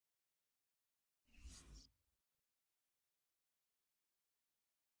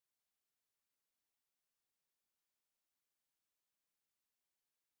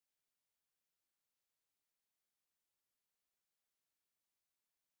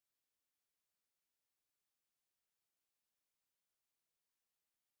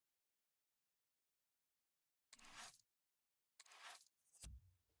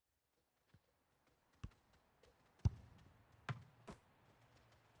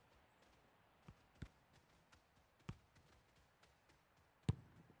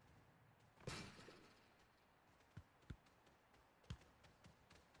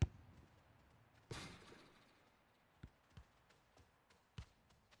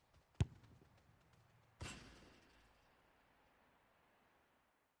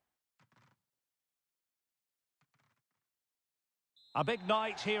A big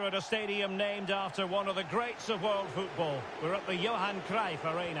night here at a stadium named after one of the greats of world football. We're at the Johan Cruyff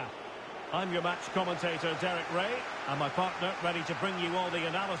Arena. I'm your match commentator, Derek Ray, and my partner, ready to bring you all the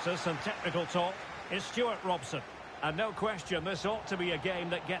analysis and technical talk, is Stuart Robson. And no question, this ought to be a game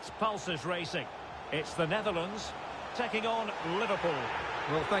that gets pulses racing. It's the Netherlands taking on Liverpool.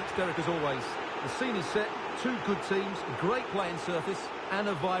 Well, thanks, Derek, as always. The scene is set, two good teams, great playing surface, and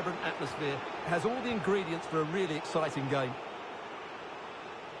a vibrant atmosphere. It has all the ingredients for a really exciting game.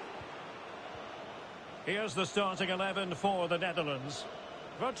 Here's the starting 11 for the Netherlands.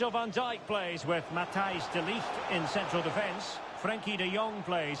 Virgil van Dijk plays with Matthijs de Ligt in central defence. Frenkie de Jong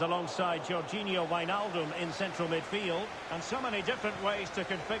plays alongside Jorginho Wijnaldum in central midfield. And so many different ways to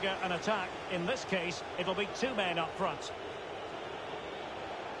configure an attack. In this case, it'll be two men up front.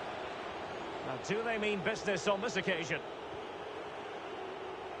 Now, do they mean business on this occasion?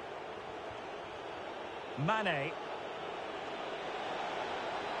 Mane.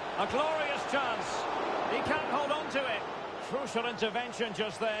 A glorious chance. He can't hold on to it. Crucial intervention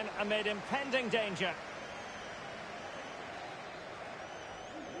just then amid impending danger.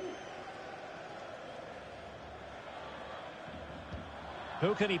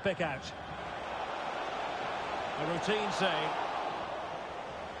 Who can he pick out? A routine save.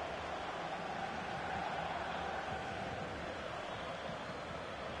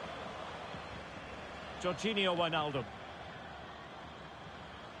 Jorginho Wijnaldum.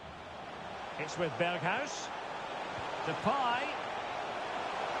 It's with Berghuis. Depay.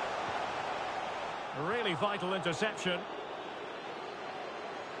 A really vital interception.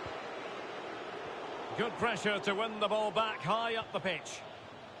 Good pressure to win the ball back high up the pitch.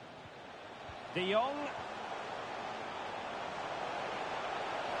 De Jong.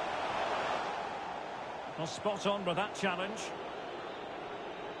 Well, spot on with that challenge.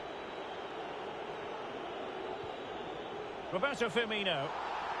 Roberto Firmino.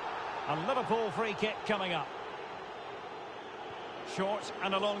 A Liverpool free kick coming up. Short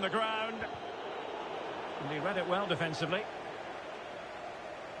and along the ground. And he read it well defensively.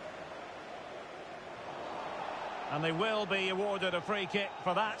 And they will be awarded a free kick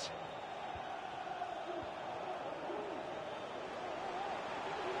for that.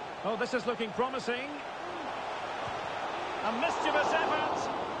 Oh, this is looking promising. A mischievous effort.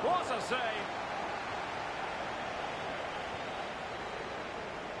 What a save.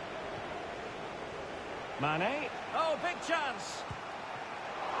 Mane. Oh, big chance.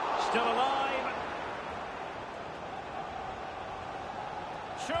 Still alive.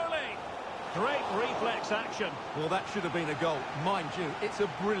 Surely. Great reflex action. Well, that should have been a goal. Mind you, it's a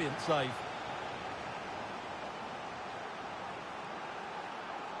brilliant save.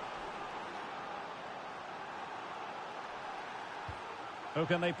 Who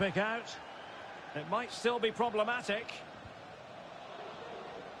can they pick out? It might still be problematic.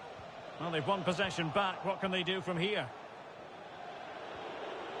 Well, they've won possession back. What can they do from here?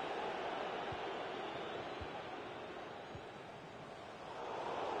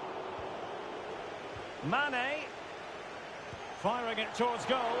 Mane. Firing it towards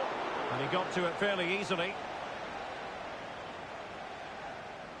goal. And he got to it fairly easily.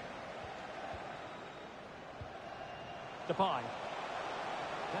 Depay.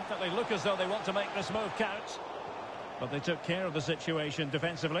 Definitely look as though they want to make this move count. But they took care of the situation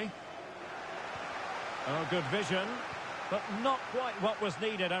defensively. Oh, good vision, but not quite what was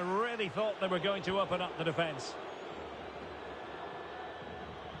needed. I really thought they were going to open up the defence.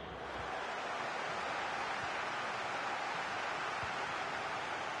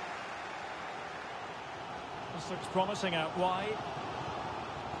 This looks promising out wide.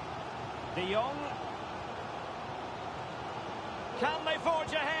 De Jong. Can they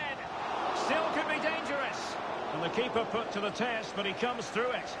forge ahead? Still could be dangerous. And the keeper put to the test, but he comes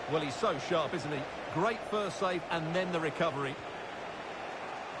through it. Well, he's so sharp, isn't he? Great first save and then the recovery.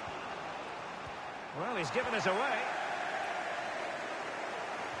 Well, he's given us away.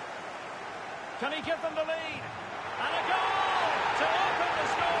 Can he give them the lead? And a goal to open the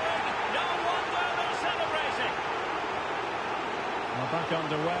scoring. No wonder they're celebrating. Well, back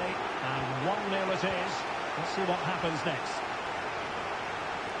underway, and 1-0 it is. Let's see what happens next.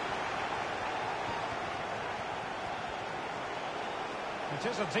 It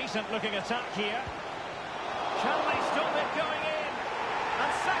is a decent-looking attack here. Can they stop it going in?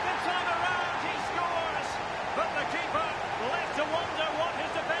 And second time around, he scores. But the keeper left to wonder what his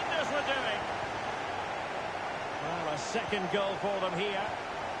defenders were doing. Well, a second goal for them here.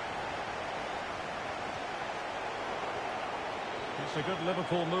 It's a good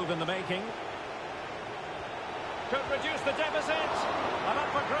Liverpool move in the making. Could reduce the deficit. And up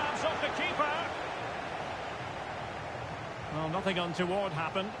for grabs off the keeper. Well, nothing untoward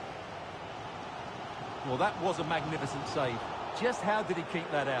happened. Well, that was a magnificent save. Just how did he keep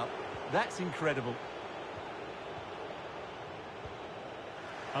that out? That's incredible.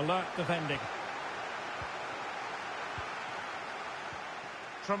 Alert defending.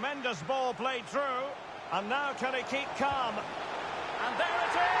 Tremendous ball played through. And now can he keep calm? And there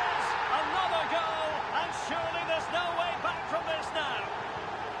it is! Another goal! And surely there's no way back from this now.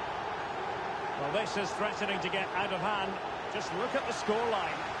 Well, this is threatening to get out of hand. Just look at the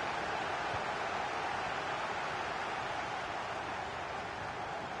scoreline.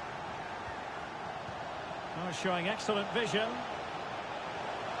 Oh, showing excellent vision.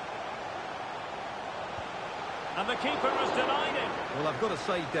 And the keeper has denied him. Well, I've got to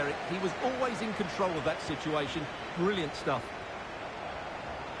say, Derek, he was always in control of that situation. Brilliant stuff.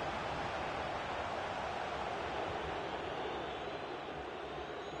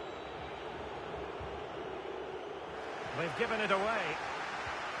 They've given it away.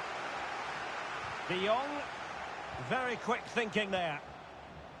 De Jong, very quick thinking there.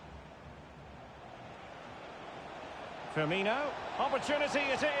 Firmino, opportunity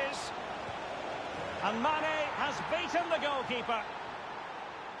it is. And Mane has beaten the goalkeeper.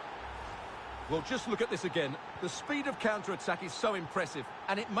 Well, just look at this again. The speed of counter-attack is so impressive,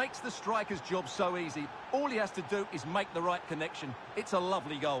 and it makes the striker's job so easy. All he has to do is make the right connection. It's a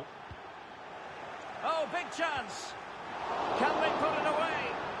lovely goal. Oh, big chance. Can they put it away?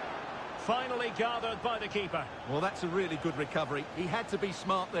 Finally gathered by the keeper. Well, that's a really good recovery. He had to be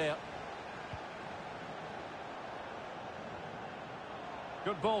smart there.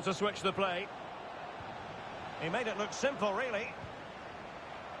 Good ball to switch the play. He made it look simple, really.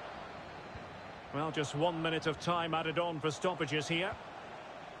 Well, just 1 minute of time added on for stoppages here.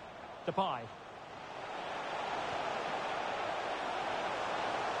 Depay.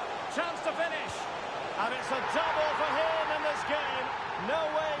 Chance to finish. And it's a double for him in this game. No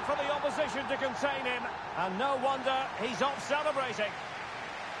way for the opposition to contain him. And no wonder he's off celebrating.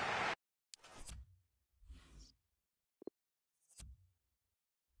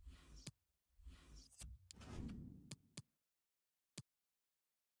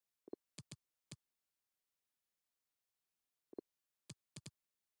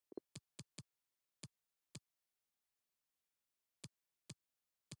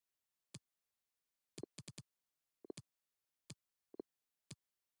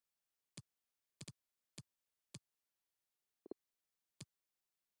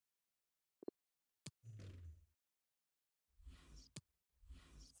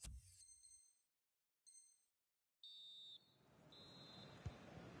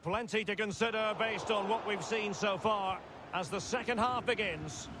 Plenty to consider based on what we've seen so far as the second half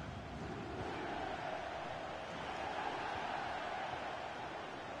begins.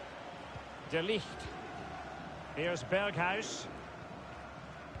 De Ligt. Here's Berghuis.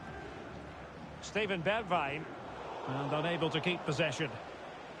 Steven Bergwijn. And unable to keep possession.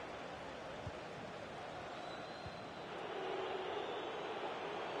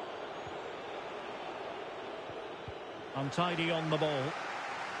 Untidy on the ball.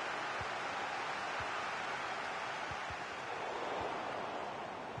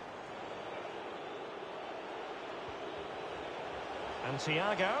 And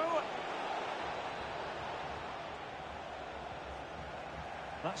Thiago.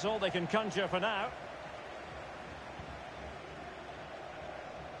 That's all they can conjure for now.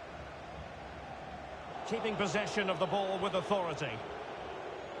 Keeping possession of the ball with authority.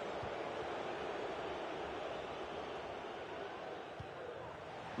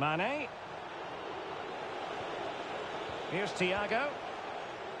 Mane. Here's Thiago.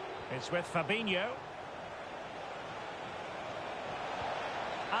 It's with Fabinho.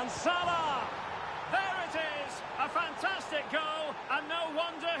 And Salah! There it is! A fantastic goal, and no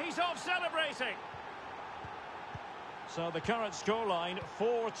wonder he's off celebrating. So the current scoreline,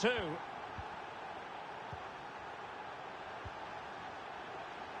 4-2.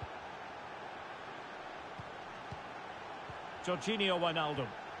 Jorginho Wijnaldum.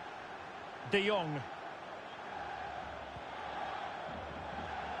 De Jong.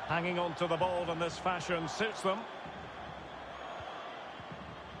 Hanging on to the ball in this fashion suits them.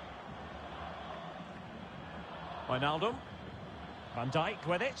 Wijnaldum. Van Dijk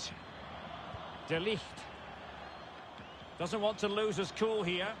with it. De Ligt. Doesn't want to lose his cool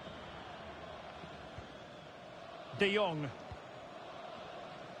here. De Jong.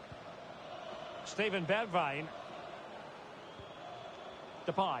 Steven Bergwijn.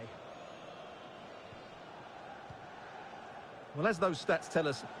 Depay. Well, as those stats tell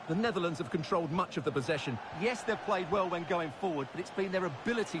us, the Netherlands have controlled much of the possession. Yes, they've played well when going forward, but it's been their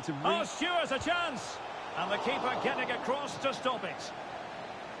ability to Oh, Stewart's a chance! And the keeper getting across to stop it.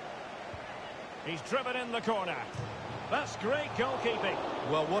 He's driven in the corner. That's great goalkeeping.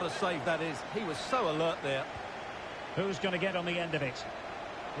 Well, what a save that is. He was so alert there. Who's going to get on the end of it?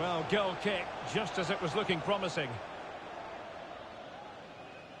 Well, goal kick, just as it was looking promising.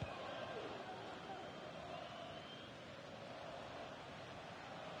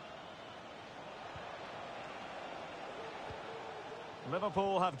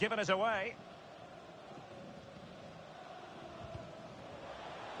 Liverpool have given it away.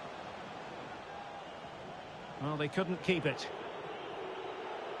 Well, they couldn't keep it.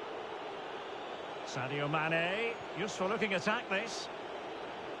 Sadio Mane, useful looking attack this.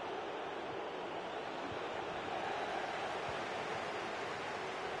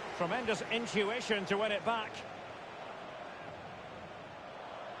 Tremendous intuition to win it back.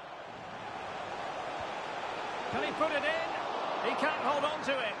 Can he put it in? He can't hold on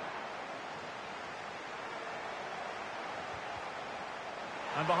to it.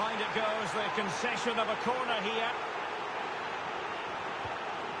 And behind it goes the concession of a corner here.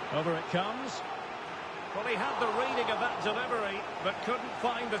 Over it comes. Well, he had the reading of that delivery, but couldn't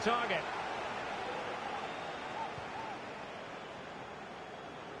find the target.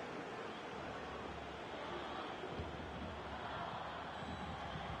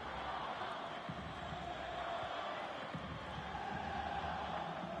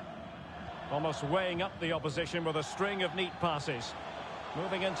 Almost weighing up the opposition with a string of neat passes.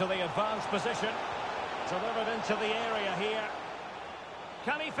 Moving into the advanced position. Delivered into the area here.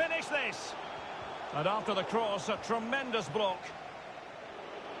 Can he finish this? And after the cross, a tremendous block.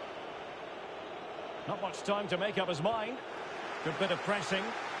 Not much time to make up his mind. Good bit of pressing.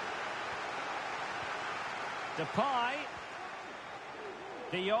 Depay.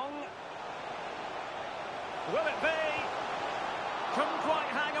 De Jong. Will it be? Couldn't quite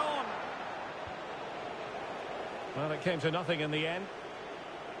hang on. Well, it came to nothing in the end.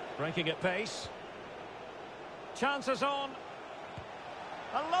 Breaking at pace. Chances on.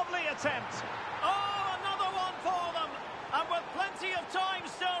 A lovely attempt. Oh, another one for them. And with plenty of time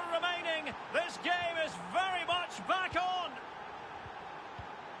still remaining, this game is very much back on.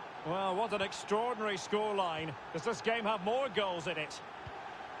 Well, what an extraordinary scoreline. Does this game have more goals in it?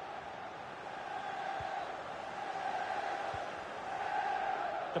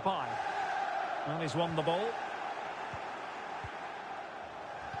 Depay. Well, he's won the ball.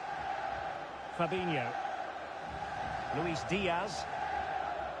 Fabinho. Luis Diaz.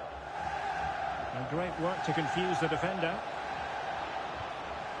 And great work to confuse the defender.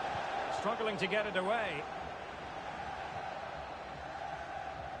 Struggling to get it away.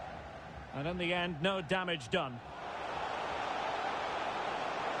 And in the end, no damage done.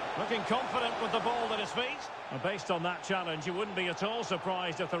 Looking confident with the ball at his feet. And based on that challenge, you wouldn't be at all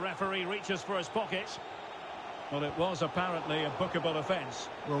surprised if the referee reaches for his pocket. Well, it was apparently a bookable offence.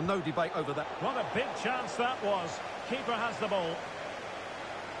 Well, no debate over that. What a big chance that was. Keeper has the ball.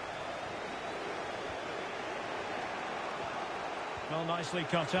 Well, nicely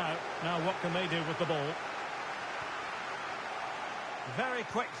cut out. Now what can they do with the ball? Very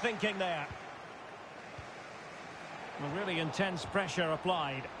quick thinking there. Well, really intense pressure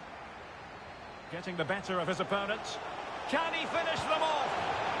applied. Getting the better of his opponent. Can he finish them off?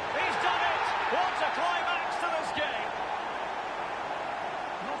 He's done it! What a climax to this game!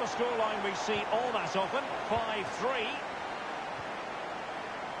 Not a scoreline we see all that often. 5-3.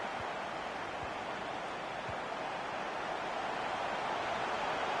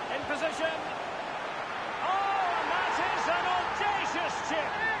 In position. Oh, and that is an audacious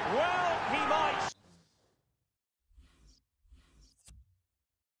chip. Well, he might